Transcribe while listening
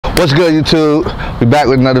What's good, YouTube? We back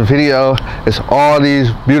with another video. It's all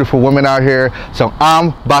these beautiful women out here. So I'm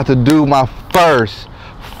about to do my first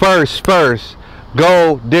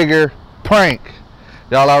gold digger prank.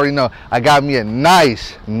 Y'all already know. I got me a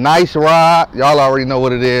nice rod. Y'all already know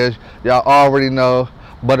what it is. Y'all already know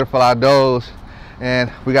Butterfly Doze.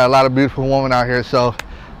 And we got a lot of beautiful women out here. So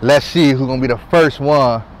let's see who's gonna be the first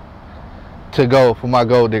one to go for my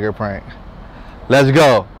gold digger prank. Let's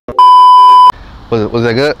go. Was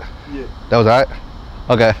that good? Yeah. That was alright?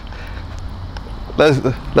 Okay. Let's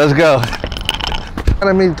go.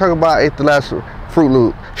 Let me talk about I ate the last Fruit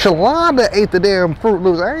Loop. Shalonda ate the damn Fruit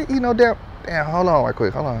Loops. I ain't eat no damn hold on right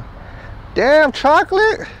quick, hold on. Damn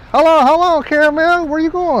chocolate? Hold on, Caramel. Where you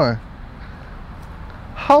going?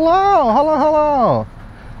 Hold on.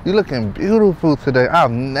 You looking beautiful today.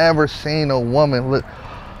 I've never seen a woman look.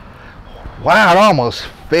 Wow, it almost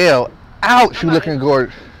fell out. You looking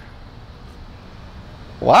gorgeous.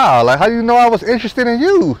 Wow, like how do you know I was interested in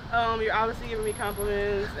you? You're obviously giving me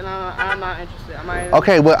compliments, and I'm not interested.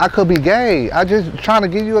 Okay, well I could be gay. I just trying to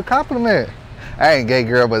give you a compliment. I ain't gay,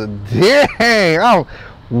 girl, but dang,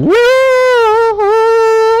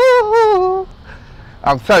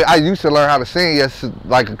 I'm telling you, I used to learn how to sing. Yes,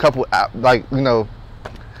 like a couple, like you know.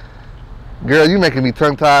 Girl, you making me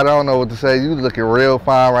tongue tied. I don't know what to say. You looking real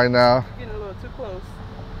fine right now. You're getting a little too close.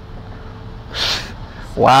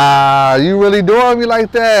 Wow, you really doing me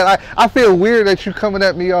like that? I feel weird that you coming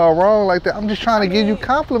at me all wrong like that. I'm just trying to give you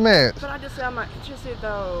compliments. But I just said I'm not interested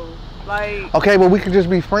though. Like. Okay, but we could just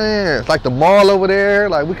be friends. Like the mall over there.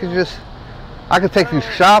 Like we could just. I could take you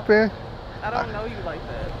shopping. I don't know you like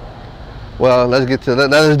that. Well, let's get to that.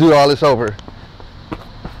 Let's do all this over.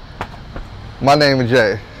 My name is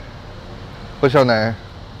Jay. What's your name?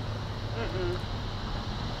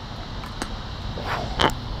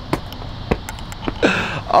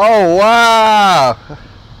 Oh, wow.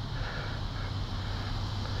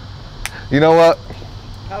 You know what?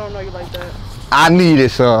 I don't know you like that. I needed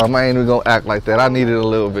some. I ain't even gonna act like that. I needed a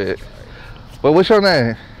little bit. But what's your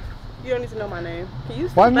name? You don't need to know my name. Can you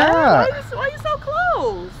Why not? Why you so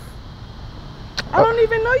close? I don't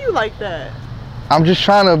even know you like that. I'm just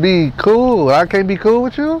trying to be cool. I can't be cool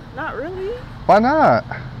with you? Not really. Why not?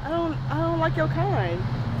 I don't like your kind.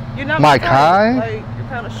 You're not my kind? Like you're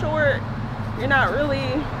kind of short. You're not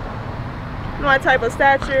really my type of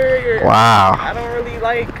stature. Wow. I don't really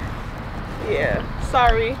like. Yeah.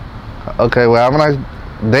 Sorry. Okay. Well, I'm gonna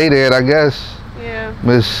date it, I guess. Yeah.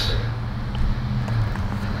 Miss.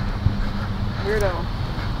 Weirdo.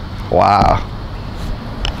 Wow.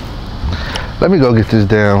 Let me go get this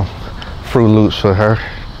damn Fruit Loops for her.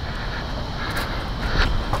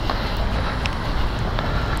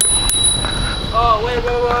 Oh, wait.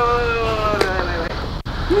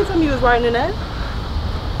 You didn't tell me you was riding in that?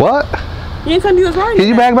 What? You didn't tell me you was riding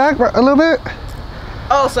in that. Can you back a little bit?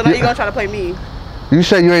 Oh, so now you're gonna try to play me. You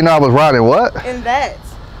said you ain't know I was riding what? In that.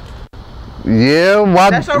 Yeah,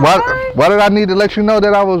 why did I need to let you know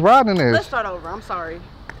that I was riding this? Let's start over. I'm sorry.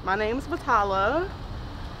 My name is Batala.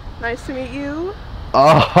 Nice to meet you.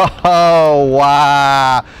 Oh,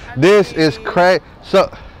 wow. This is crazy. So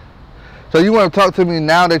you want to talk to me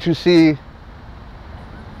now that you see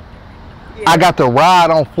I got the ride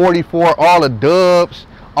on 44, all the dubs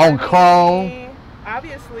on chrome.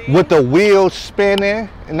 Obviously. With the wheels spinning.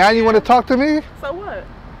 And now you want to talk to me? So what?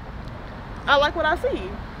 I like what I see.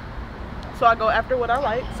 So I go after what I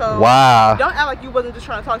like. So wow. Don't act like you wasn't just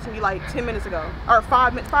trying to talk to me like 10 minutes ago. Or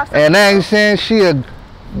 5 seconds and I ain't saying she a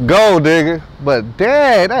gold digger. But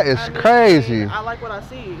dad, that is crazy. I like what I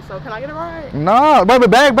see. So can I get it right? No, baby,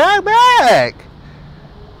 back.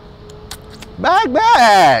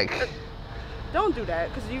 Don't do that,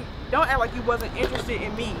 because you don't act like you wasn't interested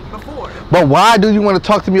in me before. But why do you want to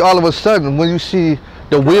talk to me all of a sudden when you see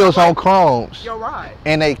the wheels on chromes? You're right.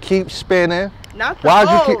 And they keep spinning. Not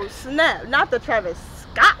the snap, not the Travis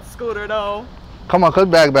Scott scooter though. Come on,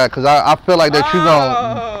 back, because I feel like that you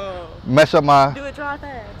gonna mess up my. Do it, drive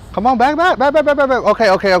fast. Come on, back. Okay.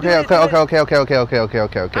 I'm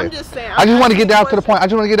just saying. I just want to get down to the point. Wait, I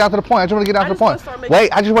just want to get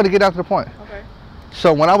down to the point. Okay.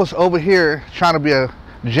 So when I was over here trying to be a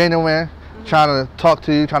genuine, trying to talk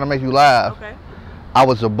to you, trying to make you laugh, I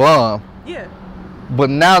was a bum. Yeah. But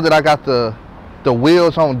now that I got the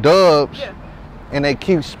wheels on dubs, and they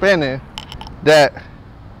keep spinning, that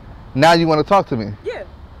now you want to talk to me. Yeah.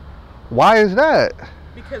 Why is that?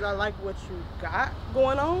 Because I like what you got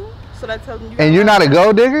going on, so that tells me you. And you're not a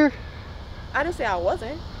gold digger? I didn't say I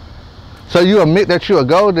wasn't. So you admit that you're a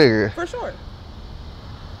gold digger? For sure.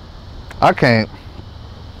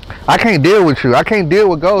 I can't deal with you. I can't deal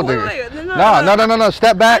with gold diggers. No.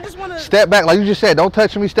 Step back. wanna Step back, like you just said. Don't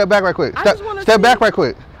touch me. Step back right quick. I Step, just wanna step see. back right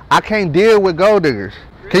quick. I can't deal with gold diggers.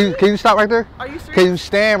 Really? Can you stop right there? Are you serious? Can you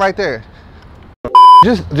stand right there?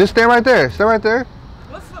 Just stand right there. Stand right there.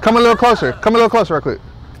 Come a little closer. Come a little closer right quick.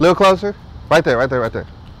 A little closer. Right there, right there, right there.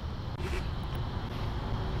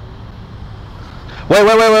 Wait.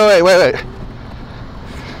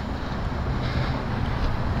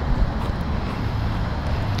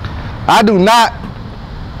 I do not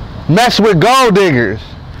mess with gold diggers.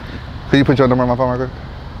 Can you put your number on my phone right quick?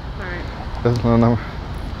 Alright. That's my number.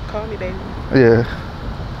 Call me, baby. Yeah.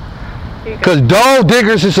 Here you go. Because gold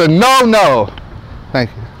diggers is a no-no. Thank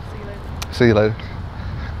you. See you later. See you later.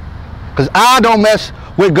 Because I don't mess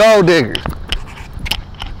with gold diggers.